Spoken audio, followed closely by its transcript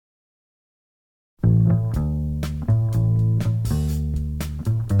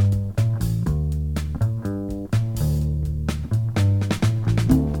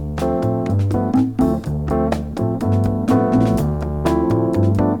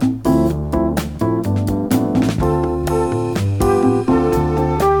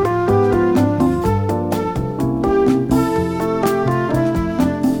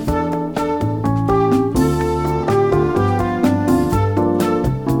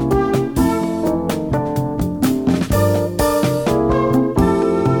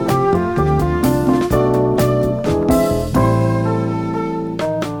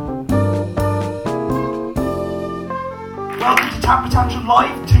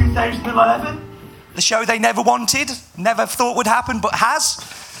2011. The show they never wanted, never thought would happen, but has.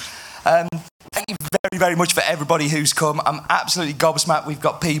 Thank you very, very much for everybody who's come. I'm absolutely gobsmacked. We've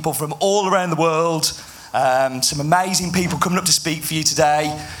got people from all around the world, some amazing people coming up to speak for you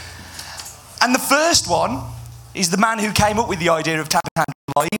today. And the first one is the man who came up with the idea of Tap Hand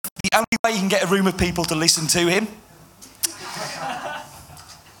Live. The only way you can get a room of people to listen to him.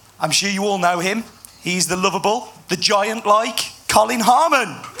 I'm sure you all know him. He's the lovable, the giant-like Colin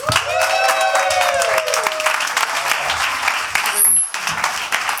Harmon.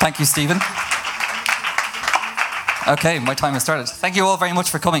 Thank you, Stephen. Okay, my time has started. Thank you all very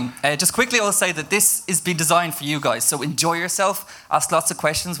much for coming. Just quickly, I'll say that this is being designed for you guys, so enjoy yourself, ask lots of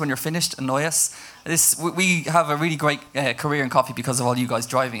questions when you're finished, annoy us. We have a really great career in coffee because of all you guys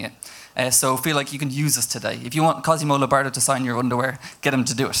driving it. So feel like you can use us today. If you want Cosimo Lombardo to sign your underwear, get him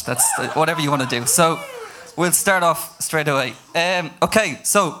to do it. That's whatever you want to do. So we'll start off straight away. Okay,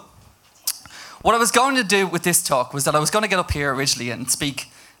 so what I was going to do with this talk was that I was going to get up here originally and speak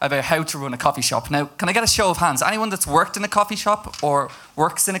about how to run a coffee shop. Now, can I get a show of hands? Anyone that's worked in a coffee shop or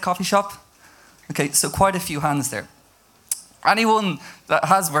works in a coffee shop? Okay, so quite a few hands there. Anyone that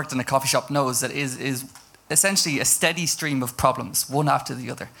has worked in a coffee shop knows that it is essentially a steady stream of problems, one after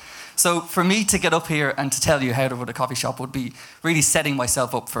the other. So for me to get up here and to tell you how to run a coffee shop would be really setting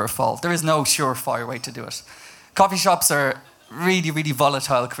myself up for a fall. There is no surefire way to do it. Coffee shops are really, really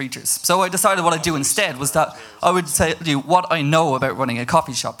volatile creatures. So I decided what I'd do instead was that I would tell you what I know about running a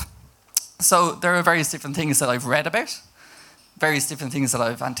coffee shop. So there are various different things that I've read about, various different things that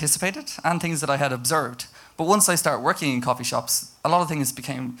I've anticipated, and things that I had observed. But once I started working in coffee shops, a lot of things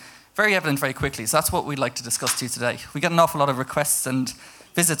became very evident very quickly. So that's what we'd like to discuss to you today. We get an awful lot of requests and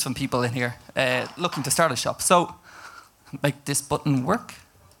visits from people in here looking to start a shop. So make this button work.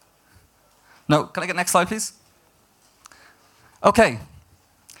 No, can I get next slide, please? Okay,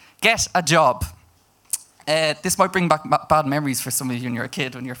 get a job. This might bring back bad memories for some of you when you're a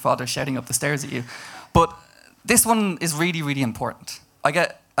kid, when your father's shouting up the stairs at you. But this one is really, really important. I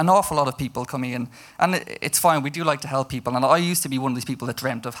get an awful lot of people coming in, and it's fine, we do like to help people. And I used to be one of these people that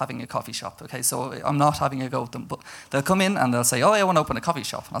dreamt of having a coffee shop, okay? So I'm not having a go at them, but they'll come in and they'll say, oh, I want to open a coffee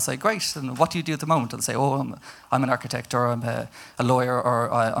shop. And I'll say, great, and what do you do at the moment? And they'll say, oh, I'm an architect, or I'm a lawyer,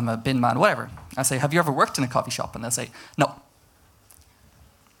 or I'm a bin man, whatever. I say, have you ever worked in a coffee shop? And they'll say, no.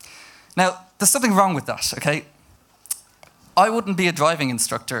 Now, there's something wrong with that, okay? I wouldn't be a driving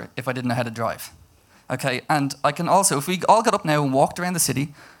instructor if I didn't know how to drive, okay? And I can also, if we all got up now and walked around the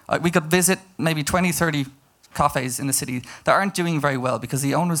city, we could visit maybe 20, 30 cafes in the city that aren't doing very well because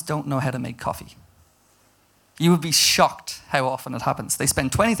the owners don't know how to make coffee. You would be shocked how often it happens. They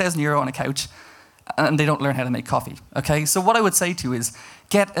spend 20,000 euro on a couch and they don't learn how to make coffee, okay? So what I would say to you is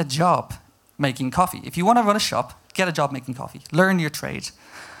get a job making coffee. If you want to run a shop, get a job making coffee. Learn your trade.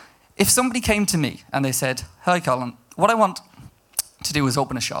 If somebody came to me and they said, hi, Colin, what I want to do is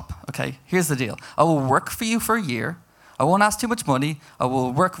open a shop, okay? Here's the deal. I will work for you for a year. I won't ask too much money. I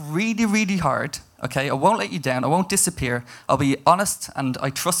will work really, really hard, okay? I won't let you down. I won't disappear. I'll be honest, and I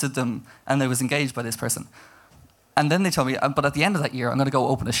trusted them, and I was engaged by this person. And then they told me, but at the end of that year, I'm going to go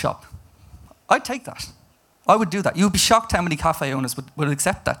open a shop. I'd take that. I would do that. You'd be shocked how many cafe owners would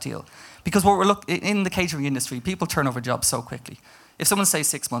accept that deal. Because what we're in the catering industry, people turn over jobs so quickly. If someone says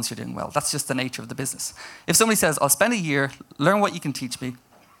 6 months, you're doing well. That's just the nature of the business. If somebody says, I'll spend a year, learn what you can teach me,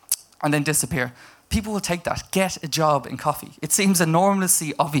 and then disappear, people will take that. Get a job in coffee. It seems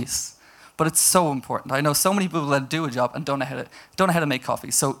enormously obvious, but it's so important. I know so many people that do a job and don't know how to make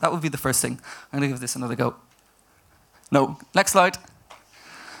coffee. So that would be the first thing. I'm going to give this another go. No. Next slide.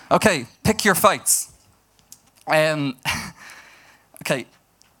 Okay, pick your fights. Okay.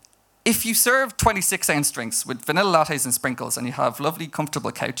 If you serve 26-ounce drinks with vanilla lattes and sprinkles and you have lovely,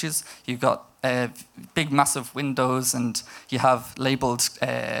 comfortable couches, you've got big, massive windows and you have labelled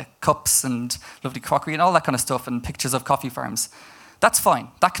cups and lovely crockery and all that kind of stuff and pictures of coffee farms, that's fine.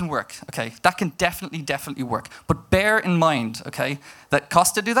 That can work, okay? That can definitely work. But bear in mind, okay, that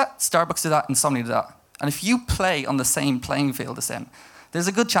Costa do that, Starbucks do that, and Insomnia do that. And if you play on the same playing field as them, there's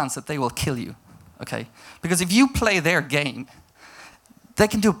a good chance that they will kill you, okay? Because if you play their game, they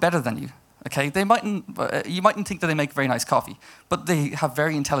can do it better than you, okay? You mightn't think that they make very nice coffee, but they have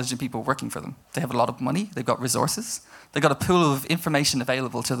very intelligent people working for them. They have a lot of money, they've got resources, they've got a pool of information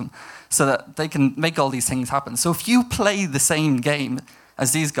available to them so that they can make all these things happen. So if you play the same game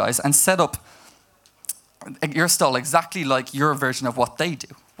as these guys and set up your stall exactly like your version of what they do,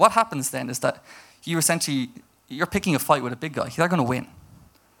 what happens then is that you're picking a fight with a big guy. They're going to win.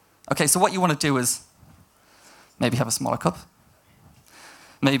 Okay, so what you want to do is maybe have a smaller cup.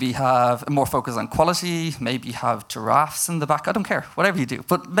 maybe have more focus on quality, maybe have giraffes in the back. I don't care, whatever you do.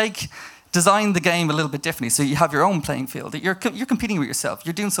 But design the game a little bit differently so you have your own playing field. You're competing with yourself.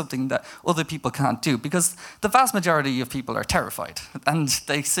 You're doing something that other people can't do because the vast majority of people are terrified and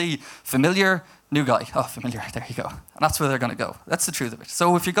they see familiar, new guy. Oh, familiar, there you go. And that's where they're going to go. That's the truth of it.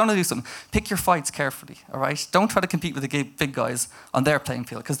 So if you're going to do something, pick your fights carefully, all right? Don't try to compete with the big guys on their playing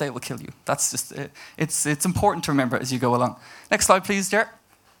field because they will kill you. That's just it. It's important to remember as you go along. Next slide, please, Jer.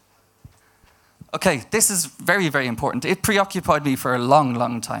 Okay, this is very, very important. It preoccupied me for a long,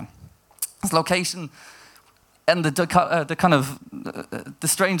 long time. This location and the kind of the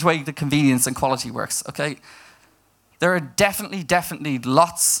strange way the convenience and quality works, okay? There are definitely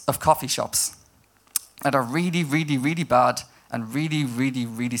lots of coffee shops that are really, really, really bad and really, really,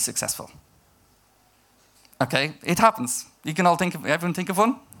 really successful. Okay, it happens. You can everyone think of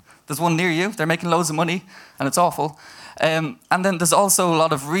one? There's one near you, they're making loads of money and it's awful. And then there's also a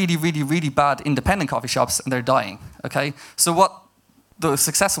lot of really, really, really bad independent coffee shops and they're dying, okay? So what the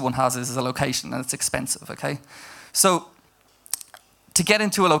successful one has is a location and it's expensive, okay? So to get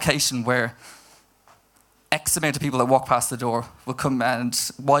into a location where X amount of people that walk past the door will come and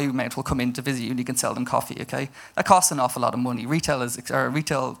Y amount will come in to visit you and you can sell them coffee, okay? That costs an awful lot of money.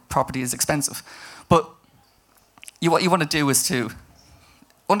 Retail property is expensive. But what you want to do is to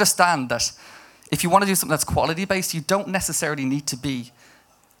understand that if you want to do something that's quality-based, you don't necessarily need to be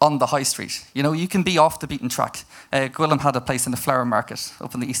on the high street. You know, you can be off the beaten track. Gwilym had a place in the flower market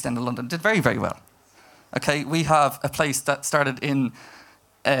up in the East End of London. Did very, very well. Okay, we have a place that started in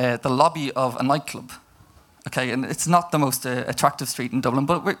the lobby of a nightclub. Okay, and it's not the most attractive street in Dublin,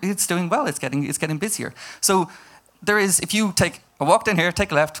 but it's doing well. It's getting busier. So there is, if you take a walk down here,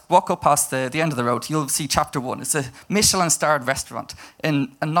 take a left, walk up past the end of the road, you'll see Chapter 1. It's a Michelin-starred restaurant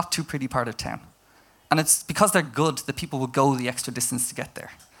in a not too pretty part of town. And it's because they're good that people will go the extra distance to get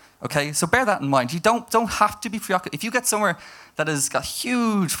there. Okay, so bear that in mind. You don't have to be preoccupied. If you get somewhere that has got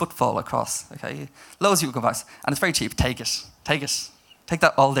huge footfall across, okay, loads of people come past, and it's very cheap, take it. Take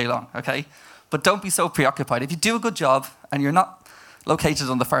that all day long, okay? But don't be so preoccupied. If you do a good job and you're not located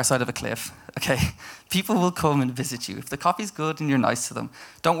on the far side of a cliff, okay, people will come and visit you. If the coffee's good and you're nice to them,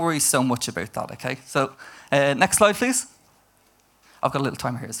 don't worry so much about that, okay? So, next slide, please. I've got a little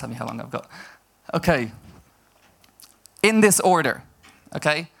timer here to tell me how long I've got. Okay, in this order,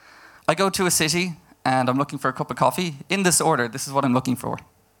 okay? I go to a city and I'm looking for a cup of coffee. In this order, this is what I'm looking for.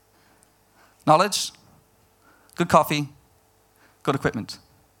 Knowledge, good coffee, good equipment.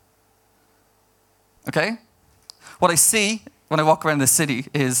 Okay? What I see when I walk around the city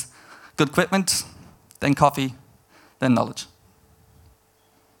is good equipment, then coffee, then knowledge.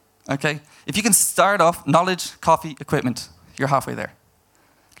 Okay? If you can start off knowledge, coffee, equipment, you're halfway there.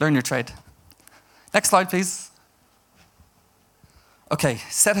 Learn your trade. Next slide, please. Okay,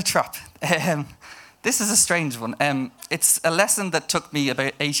 set a trap. This is a strange one. It's a lesson that took me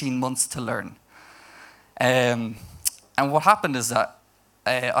about 18 months to learn. And what happened is that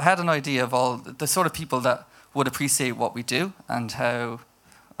I had an idea of all the sort of people that would appreciate what we do and how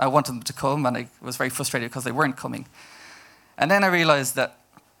I wanted them to come, and I was very frustrated because they weren't coming. And then I realized that,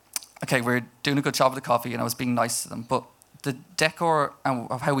 okay, we're doing a good job of the coffee and I was being nice to them, but the decor and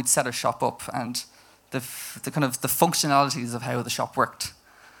of how we'd set our shop up and the kind of the functionalities of how the shop worked,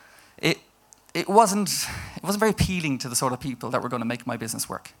 it wasn't very appealing to the sort of people that were going to make my business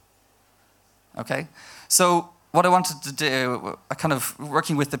work. Okay, so what I wanted to do, I kind of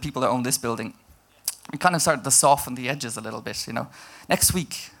working with the people that own this building, we kind of started to soften the edges a little bit. You know, next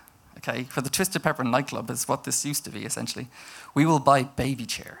week, okay, for the Twisted Pepper nightclub is what this used to be essentially. We will buy baby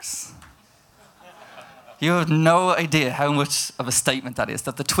chairs. You have no idea how much of a statement that is,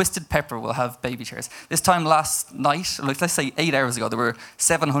 that the Twisted Pepper will have baby chairs. This time last night, like let's say 8 hours ago, there were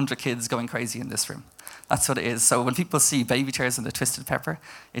 700 kids going crazy in this room. That's what it is. So when people see baby chairs in the Twisted Pepper,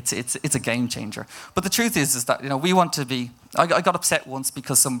 it's a game changer. But the truth is that, you know, we want to be, I got upset once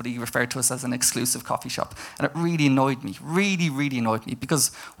because somebody referred to us as an exclusive coffee shop. And it really annoyed me, really annoyed me,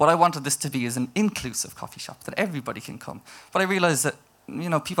 because what I wanted this to be is an inclusive coffee shop, that everybody can come. But I realized that, you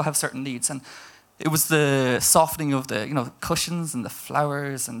know, people have certain needs, and it was the softening of the, you know, cushions and the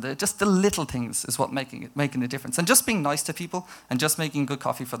flowers and just the little things is what making a difference. And just being nice to people and just making good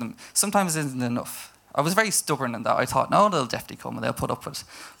coffee for them sometimes isn't enough. I was very stubborn in that. I thought, no, they'll definitely come and they'll put up with it.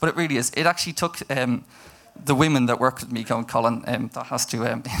 But it really is. It actually took the women that work with me going, Colin, that has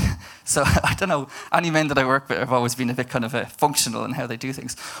to... So I don't know, any men that I work with have always been a bit kind of functional in how they do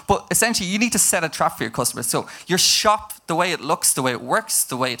things. But essentially, you need to set a trap for your customers. So your shop, the way it looks, the way it works,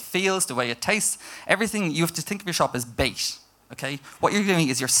 the way it feels, the way it tastes, everything, you have to think of your shop as bait. Okay? What you're doing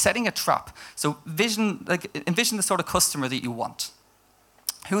is you're setting a trap. So envision the sort of customer that you want.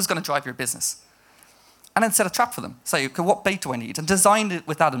 Who's going to drive your business? And then set a trap for them. Say, okay, what bait do I need? And design it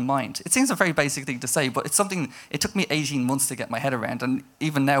with that in mind. It seems a very basic thing to say, but it's something, it took me 18 months to get my head around, and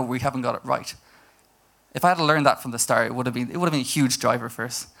even now we haven't got it right. If I had to learn that from the start, it would have been a huge driver for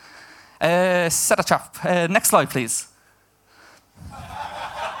us. Set a trap. Next slide, please.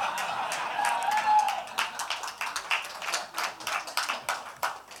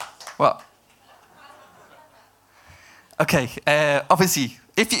 Well, okay, obviously,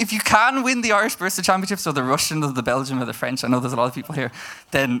 if you can win the Irish Barista Championships or the Russian or the Belgian or the French, I know there's a lot of people here,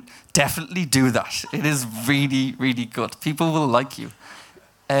 then definitely do that. It is really, really good. People will like you.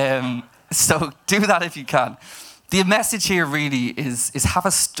 So do that if you can. The message here really is have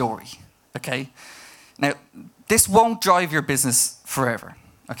a story, okay? Now, this won't drive your business forever,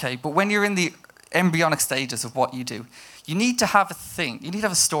 okay? But when you're in the embryonic stages of what you do, you need to have a thing. You need to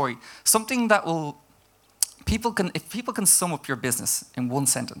have a story, something that will. If people can sum up your business in one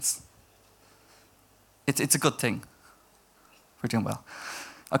sentence, it's a good thing. We're doing well.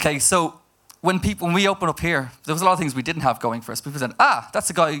 Okay, so when we open up here, there was a lot of things we didn't have going for us. People said, that's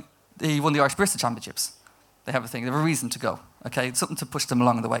the guy, he won the Irish Barista Championships. They have a thing, they have a reason to go. Okay, it's something to push them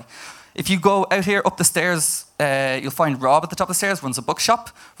along the way. If you go out here up the stairs, you'll find Rob at the top of the stairs, runs a bookshop.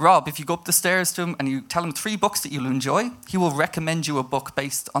 Rob, if you go up the stairs to him and you tell him 3 books that you'll enjoy, he will recommend you a book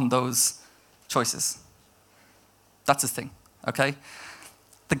based on those choices. That's his thing, okay?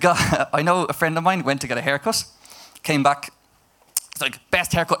 The guy, I know a friend of mine went to get a haircut, came back, it's like,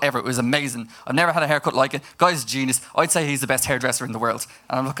 best haircut ever, it was amazing. I've never had a haircut like it. Guy's a genius. I'd say he's the best hairdresser in the world.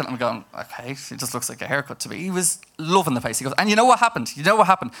 And I'm looking at him going, okay, it just looks like a haircut to me. He was loving the place. He goes, and you know what happened?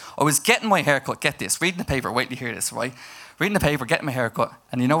 I was getting my haircut, get this, reading the paper, wait to hear this, right? Reading the paper, getting my haircut,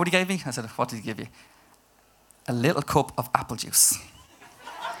 and you know what he gave me? I said, what did he give you? A little cup of apple juice.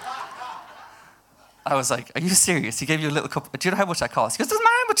 I was like, are you serious? He gave you a little cup. Do you know how much that cost? He goes, doesn't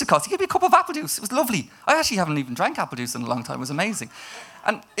matter how much it costs. He gave me a cup of apple juice. It was lovely. I actually haven't even drank apple juice in a long time. It was amazing.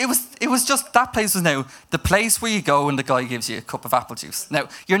 And it was just, that place was now the place where you go and the guy gives you a cup of apple juice. Now,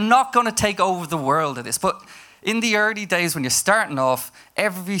 you're not going to take over the world of this, but in the early days when you're starting off,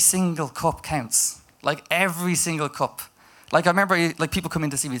 every single cup counts. Like every single cup. Like I remember like people come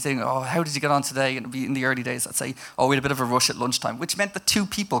in to see me saying, oh, how did you get on today? And it'd be in the early days, I'd say, oh, we had a bit of a rush at lunchtime, which meant that 2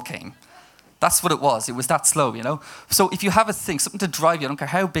 people came. That's what it was. It was that slow, you know? So if you have a thing, something to drive you, I don't care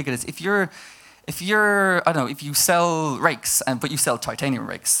how big it is. If you're I don't know, if you sell rakes, but you sell titanium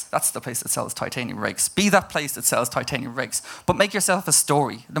rakes, that's the place that sells titanium rakes. Be that place that sells titanium rakes. But make yourself a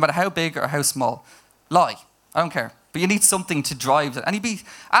story, no matter how big or how small. Lie. I don't care. But you need something to drive it. And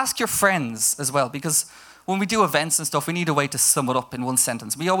ask your friends as well, because when we do events and stuff, we need a way to sum it up in one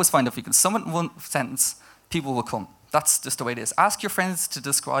sentence. We always find if we can sum it in one sentence, people will come. That's just the way it is. Ask your friends to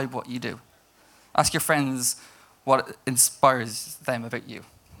describe what you do. Ask your friends what inspires them about you.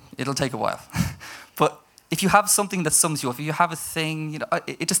 It'll take a while. But if you have something that sums you up, if you have a thing, you know,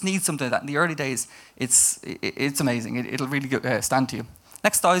 it just needs something like that. In the early days, it's amazing. It'll really stand to you.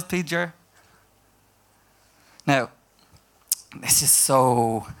 Next slide, please, Jer. Now, this is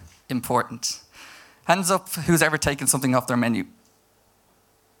so important. Hands up, who's ever taken something off their menu?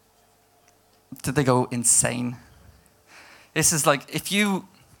 Did they go insane? This is like,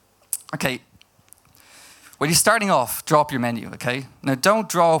 okay, when you're starting off, draw up your menu, okay? Now, don't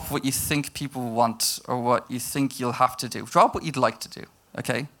draw up what you think people want or what you think you'll have to do. Draw up what you'd like to do,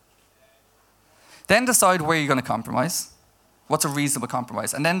 okay? Then decide where you're going to compromise. What's a reasonable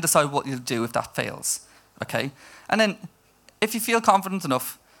compromise? And then decide what you'll do if that fails, okay? And then, if you feel confident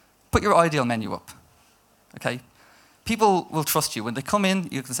enough, put your ideal menu up, okay? People will trust you. When they come in,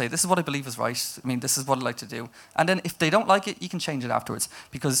 you can say, this is what I believe is right. I mean, this is what I'd like to do. And then if they don't like it, you can change it afterwards.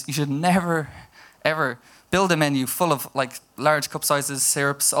 Because you should never, ever build a menu full of like large cup sizes,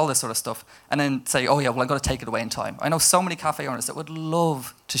 syrups, all this sort of stuff, and then say, oh yeah, well, I'm going to take it away in time. I know so many cafe owners that would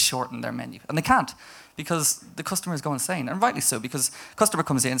love to shorten their menu, and they can't because the customers go insane, and rightly so, because customer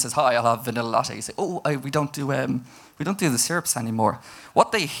comes in and says, hi, I'll have vanilla latte. You say, oh, we don't do the syrups anymore.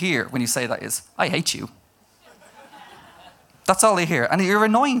 What they hear when you say that is, I hate you. That's all they hear, and you're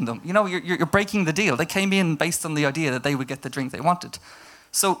annoying them. You know, you're breaking the deal. They came in based on the idea that they would get the drink they wanted.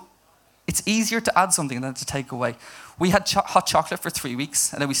 So it's easier to add something than to take away. We had hot chocolate for 3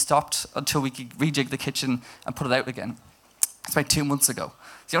 weeks, and then we stopped until we could rejig the kitchen and put it out again. It's about 2 months ago.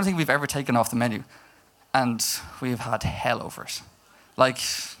 It's the only thing we've ever taken off the menu, and we've had hell over it. Like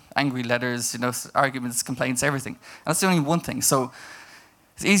angry letters, you know, arguments, complaints, everything. And that's the only one thing. So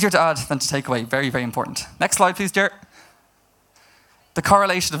it's easier to add than to take away. Very, very important. Next slide, please, Jer. The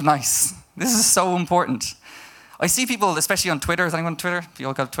correlation of nice. This is so important. I see people, especially on Twitter. Is anyone on Twitter? You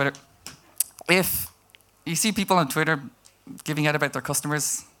all got Twitter? If you see people on Twitter giving out about their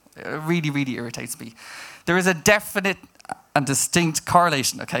customers, it really, really irritates me. There is a definite and distinct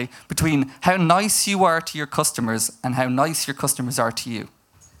correlation, okay, between how nice you are to your customers and how nice your customers are to you.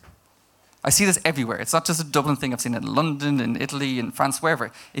 I see this everywhere. It's not just a Dublin thing. I've seen it in London, in Italy, in France,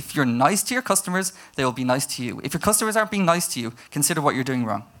 wherever. If you're nice to your customers, they will be nice to you. If your customers aren't being nice to you, consider what you're doing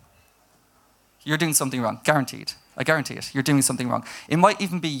wrong. You're doing something wrong, guaranteed. I guarantee it. You're doing something wrong. It might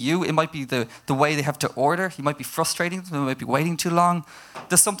even be you. It might be the way they have to order. You might be frustrating them. They might be waiting too long.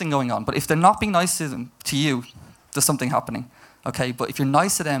 There's something going on. But if they're not being nice to you, there's something happening. Okay, but if you're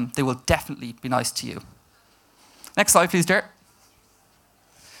nice to them, they will definitely be nice to you. Next slide, please, Jer.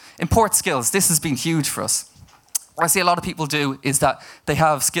 Import skills. This has been huge for us. What I see a lot of people do is that they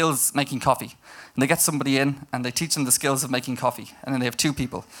have skills making coffee. And they get somebody in and they teach them the skills of making coffee. And then they have 2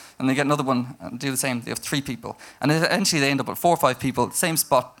 people. And they get another one and do the same. They have 3 people. And eventually they end up with 4 or 5 people, same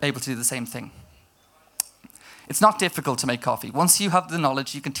spot, able to do the same thing. It's not difficult to make coffee. Once you have the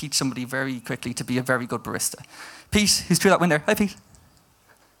knowledge, you can teach somebody very quickly to be a very good barista. Pete, who's through that window. Hi, Pete.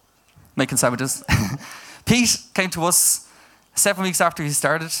 Making sandwiches. Pete came to us 7 weeks after he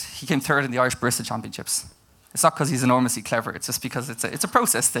started. He came 3rd in the Irish Barista Championships. It's not because he's enormously clever. It's just because it's a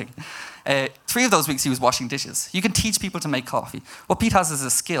process thing. 3 of those weeks he was washing dishes. You can teach people to make coffee. What Pete has is a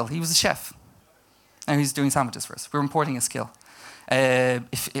skill. He was a chef. And he's doing sandwiches for us. We're importing a skill. I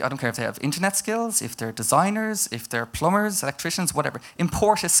don't care if they have internet skills, if they're designers, if they're plumbers, electricians, whatever.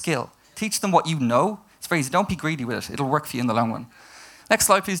 Import a skill. Teach them what you know. It's very easy. Don't be greedy with it. It'll work for you in the long run. Next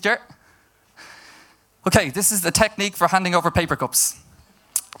slide, please, Jer. Okay, this is the technique for handing over paper cups.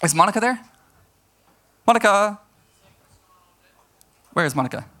 Is Monica there? Monica! Where is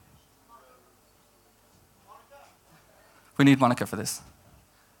Monica? We need Monica for this.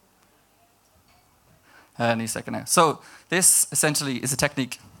 Any second now. So this essentially is a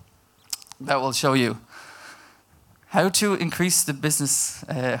technique that will show you how to increase the business.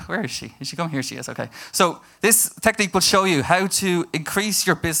 Where is she? Is she coming? Here she is. Okay. So this technique will show you how to increase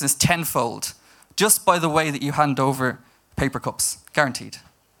your business tenfold just by the way that you hand over paper cups. Guaranteed.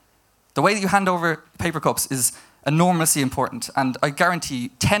 The way that you hand over paper cups is enormously important, and I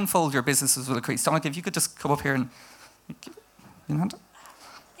guarantee tenfold your businesses will increase. Dominic, if you could just come up here and hand it.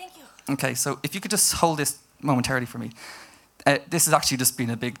 Thank you. Okay, so if you could just hold this momentarily for me. This has actually just been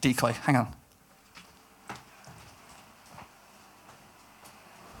a big decoy. Hang on.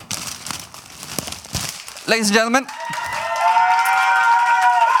 Ladies and gentlemen,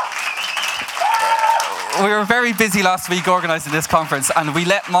 we were very busy last week organising this conference, and we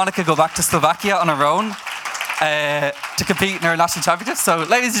let Monica go back to Slovakia on her own to compete in her national championship. So,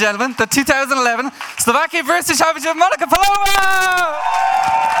 ladies and gentlemen, the 2011 Slovakia Barista Championship, Monica Paloma!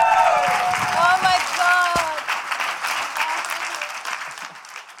 Oh my God!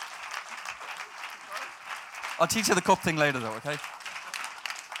 I'll teach you the cup thing later, though, okay?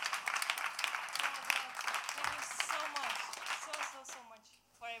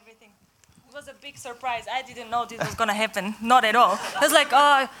 It was a big surprise. I didn't know this was gonna happen. Not at all. I was like,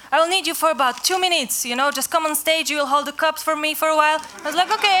 oh, I will need you for about 2 minutes. You know, just come on stage. You will hold the cups for me for a while. I was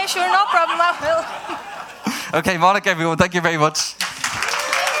like, okay, sure, no problem. I will. Okay, Monica, everyone, thank you very much.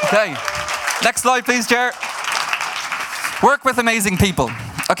 Okay, next slide, please, Chair. Work with amazing people.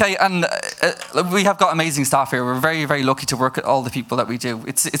 Okay, and we have got amazing staff here. We're very, very lucky to work with all the people that we do.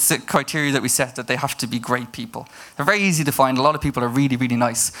 It's a criteria that we set that they have to be great people. They're very easy to find. A lot of people are really, really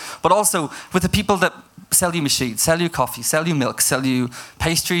nice. But also, with the people that sell you machines, sell you coffee, sell you milk, sell you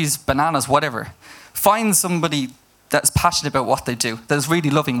pastries, bananas, whatever, find somebody that's passionate about what they do, that is really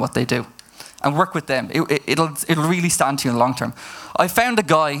loving what they do, and work with them. It'll really stand to you in the long term. I found a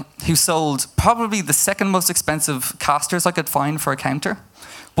guy who sold probably the 2nd most expensive casters I could find for a counter.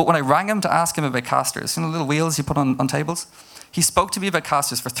 But when I rang him to ask him about casters, you know, little wheels you put on tables, he spoke to me about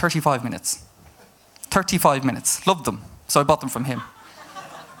casters for 35 minutes. 35 minutes. Loved them. So I bought them from him.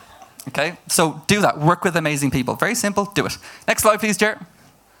 Okay? So do that. Work with amazing people. Very simple. Do it. Next slide, please, Jer.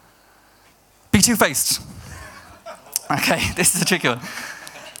 Be two-faced. Okay, this is a tricky one.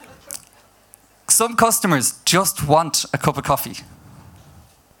 Some customers just want a cup of coffee.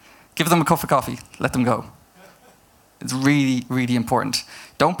 Give them a cup of coffee. Let them go. It's really, really important.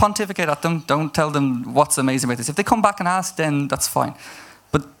 Don't pontificate at them. Don't tell them what's amazing about this. If they come back and ask, then that's fine.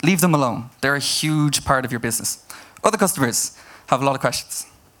 But leave them alone. They're a huge part of your business. Other customers have a lot of questions.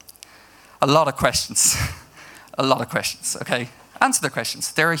 A lot of questions. A lot of questions, okay? Answer their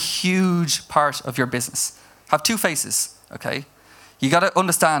questions. They're a huge part of your business. Have 2 faces, okay? You got to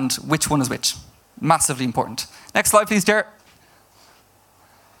understand which one is which. Massively important. Next slide, please, Jared.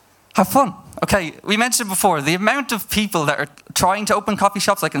 Have fun. Okay, we mentioned before the amount of people that are trying to open coffee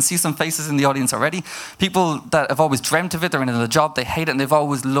shops. I can see some faces in the audience already. People that have always dreamt of it, they're in a job, they hate it, and they've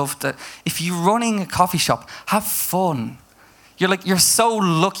always loved it. If you're running a coffee shop, have fun. You're so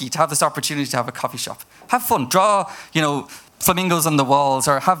lucky to have this opportunity to have a coffee shop. Have fun. Draw, flamingos on the walls,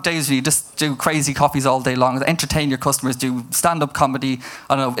 or have days where you just do crazy coffees all day long, entertain your customers, do stand-up comedy,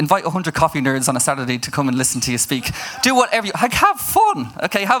 I don't know, invite 100 coffee nerds on a Saturday to come and listen to you speak. Do whatever have fun,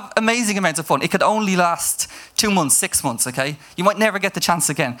 okay? Have amazing amounts of fun. It could only last 2 months, 6 months, okay? You might never get the chance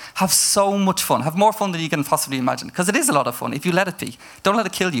again. Have so much fun. Have more fun than you can possibly imagine, because it is a lot of fun if you let it be. Don't let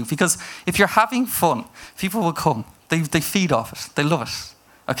it kill you, because if you're having fun, people will come. They feed off it. They love it.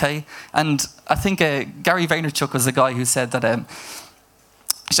 Okay, and I think Gary Vaynerchuk was the guy who said that you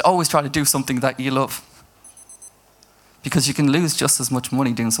should always try to do something that you love, because you can lose just as much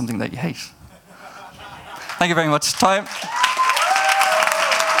money doing something that you hate. Thank you very much. Time.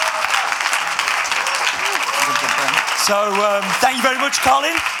 So, thank you very much,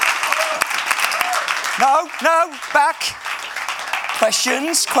 Colin. No, back.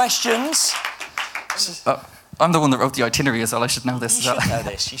 Questions. I'm the one that wrote the itinerary as well. I should know this.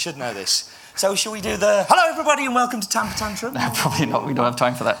 You should know this. So shall we do the hello everybody and welcome to Tamper Tantrum? No, probably not. We don't have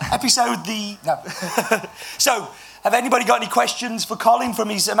time for that. So, have anybody got any questions for Colin from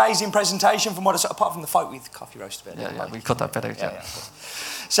his amazing presentation? Apart from the fight with Coffee Roast bit. Yeah, we cut that bit out. Yeah.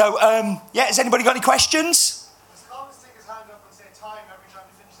 So, has anybody got any questions? Does Colin stick his hand up and say time every time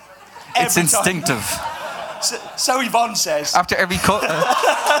he finishes It's instinctive. So Yvonne says. After every cut.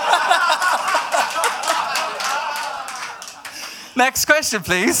 Next question,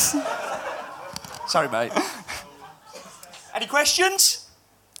 please. Sorry, mate. Any questions?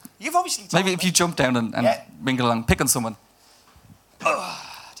 You've obviously told Maybe if you jump down and mingle along, pick on someone.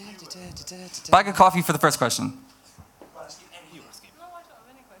 Bag of coffee for the first question. No, I don't have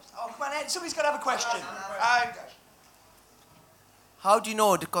any questions. Oh, come on, Ed. Somebody's got to have a question. How do you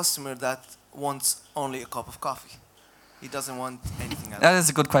know the customer that wants only a cup of coffee? He doesn't want anything else. That is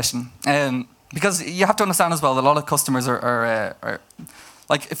a good question. Because you have to understand as well, a lot of customers are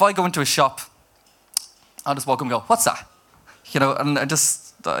like, if I go into a shop, I'll just walk up and go, what's that? And I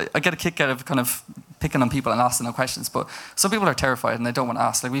get a kick out of kind of picking on people and asking them questions, but some people are terrified and they don't want to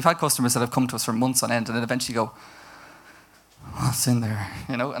ask. Like, we've had customers that have come to us for months on end and then eventually go, what's in there?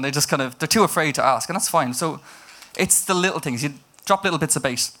 And they just they're too afraid to ask, and that's fine. So it's the little things. You drop little bits of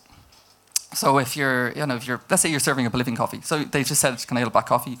bait. So if you're, let's say you're serving a Bolivian coffee. So they just said, can I have a black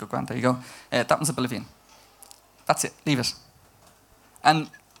coffee? You go, Grant, there you go. That one's a Bolivian. That's it, leave it. And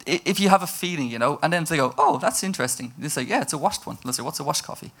if you have a feeling, and then they go, oh, that's interesting. They say, yeah, it's a washed one. They'll say, what's a washed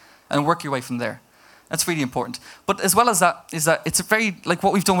coffee? And work your way from there. That's really important. But as well as that, is that it's a very, like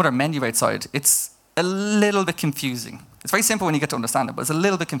what we've done with our menu outside, it's a little bit confusing. It's very simple when you get to understand it, but it's a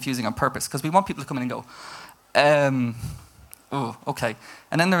little bit confusing on purpose, because we want people to come in and go, oh, okay.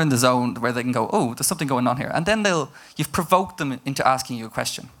 And then they're in the zone where they can go, oh, there's something going on here. And then you've provoked them into asking you a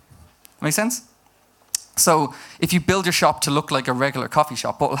question. Make sense? So if you build your shop to look like a regular coffee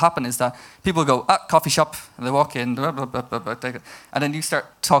shop, what will happen is that people go, coffee shop, and they walk in, blah, blah, blah, blah, blah, and then you start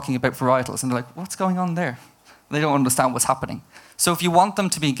talking about varietals, and they're like, what's going on there? They don't understand what's happening. So if you want them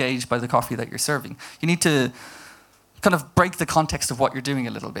to be engaged by the coffee that you're serving, you need to kind of break the context of what you're doing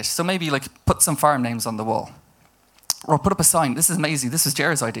a little bit. So maybe like put some farm names on the wall. Or put up a sign. This is amazing. This is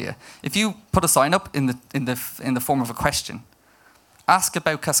Jer's idea. If you put a sign up in the form of a question, ask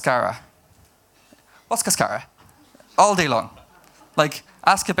about Cascara. What's Cascara? All day long. Like,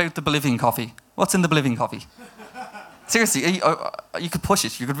 ask about the Bolivian coffee. What's in the Bolivian coffee? Seriously, you could push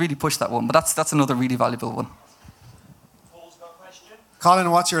it. You could really push that one. But that's another really valuable one. Paul's got a question. Colin,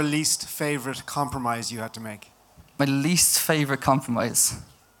 what's your least favourite compromise you had to make? My least favourite compromise.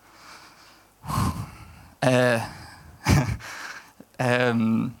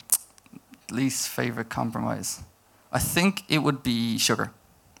 Least favourite compromise. I think it would be sugar.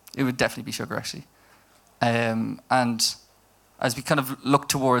 It would definitely be sugar, actually. And as we kind of look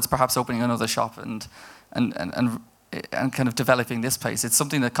towards perhaps opening another shop and kind of developing this place, it's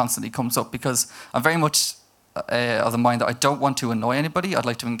something that constantly comes up, because I'm very much of the mind that I don't want to annoy anybody. I'd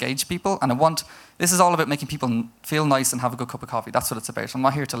like to engage people, and this is all about making people feel nice and have a good cup of coffee. That's what it's about. I'm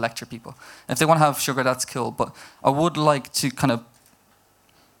not here to lecture people. If they want to have sugar, that's cool, but I would like to kind of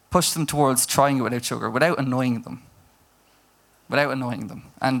push them towards trying it without sugar, without annoying them.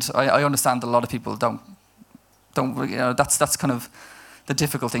 And I understand that a lot of people don't, that's kind of the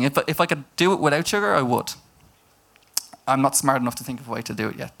difficult thing. If I could do it without sugar, I would. I'm not smart enough to think of a way to do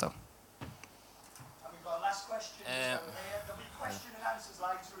it yet, though. And we've got a last question. There'll be question and answers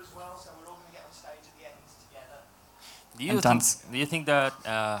later as well, so we're all going to get on stage at the end together. Do you think that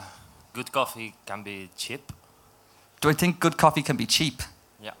good coffee can be cheap. Do I think good coffee can be cheap?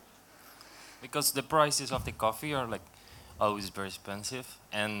 Yeah. Because the prices of the coffee are like always very expensive,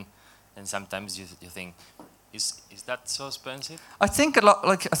 and sometimes you think, is that so expensive? I think a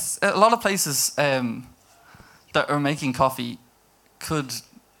lot of places that are making coffee could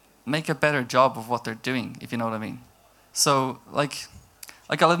make a better job of what they're doing, if you know what I mean. So like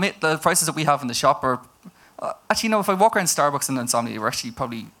I'll admit the prices that we have in the shop are actually, if I walk around Starbucks in Insomnia, we're actually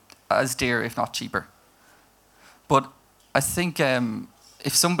probably as dear, if not cheaper. But I think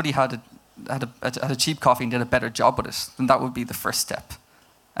if somebody had a cheap coffee and did a better job with it, then that would be the first step.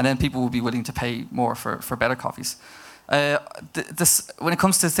 And then people would be willing to pay more for better coffees. When it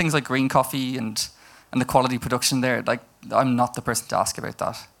comes to things like green coffee and the quality production there, like I'm not the person to ask about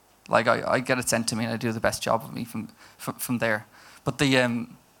that. Like I get it sent to me and I do the best job of me from there. But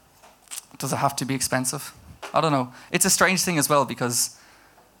does it have to be expensive? I don't know. It's a strange thing as well because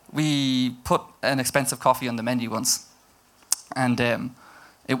we put an expensive coffee on the menu once and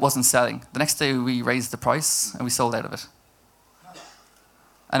it wasn't selling. The next day we raised the price and we sold out of it.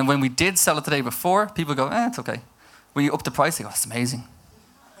 And when we did sell it the day before, people go, it's okay. When you up the price, they go, it's amazing.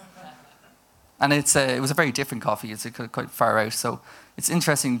 And it was a very different coffee. It's quite far out. So it's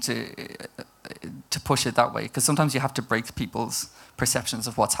interesting to push it that way because sometimes you have to break people's perceptions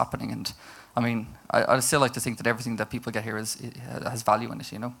of what's happening. And I mean, I still like to think that everything that people get here has value in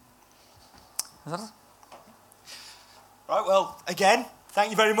it, you know? Is that it? Right, well, again, thank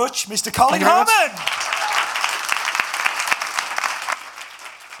you very much, Mr. Colin Thank you very much. Harmon.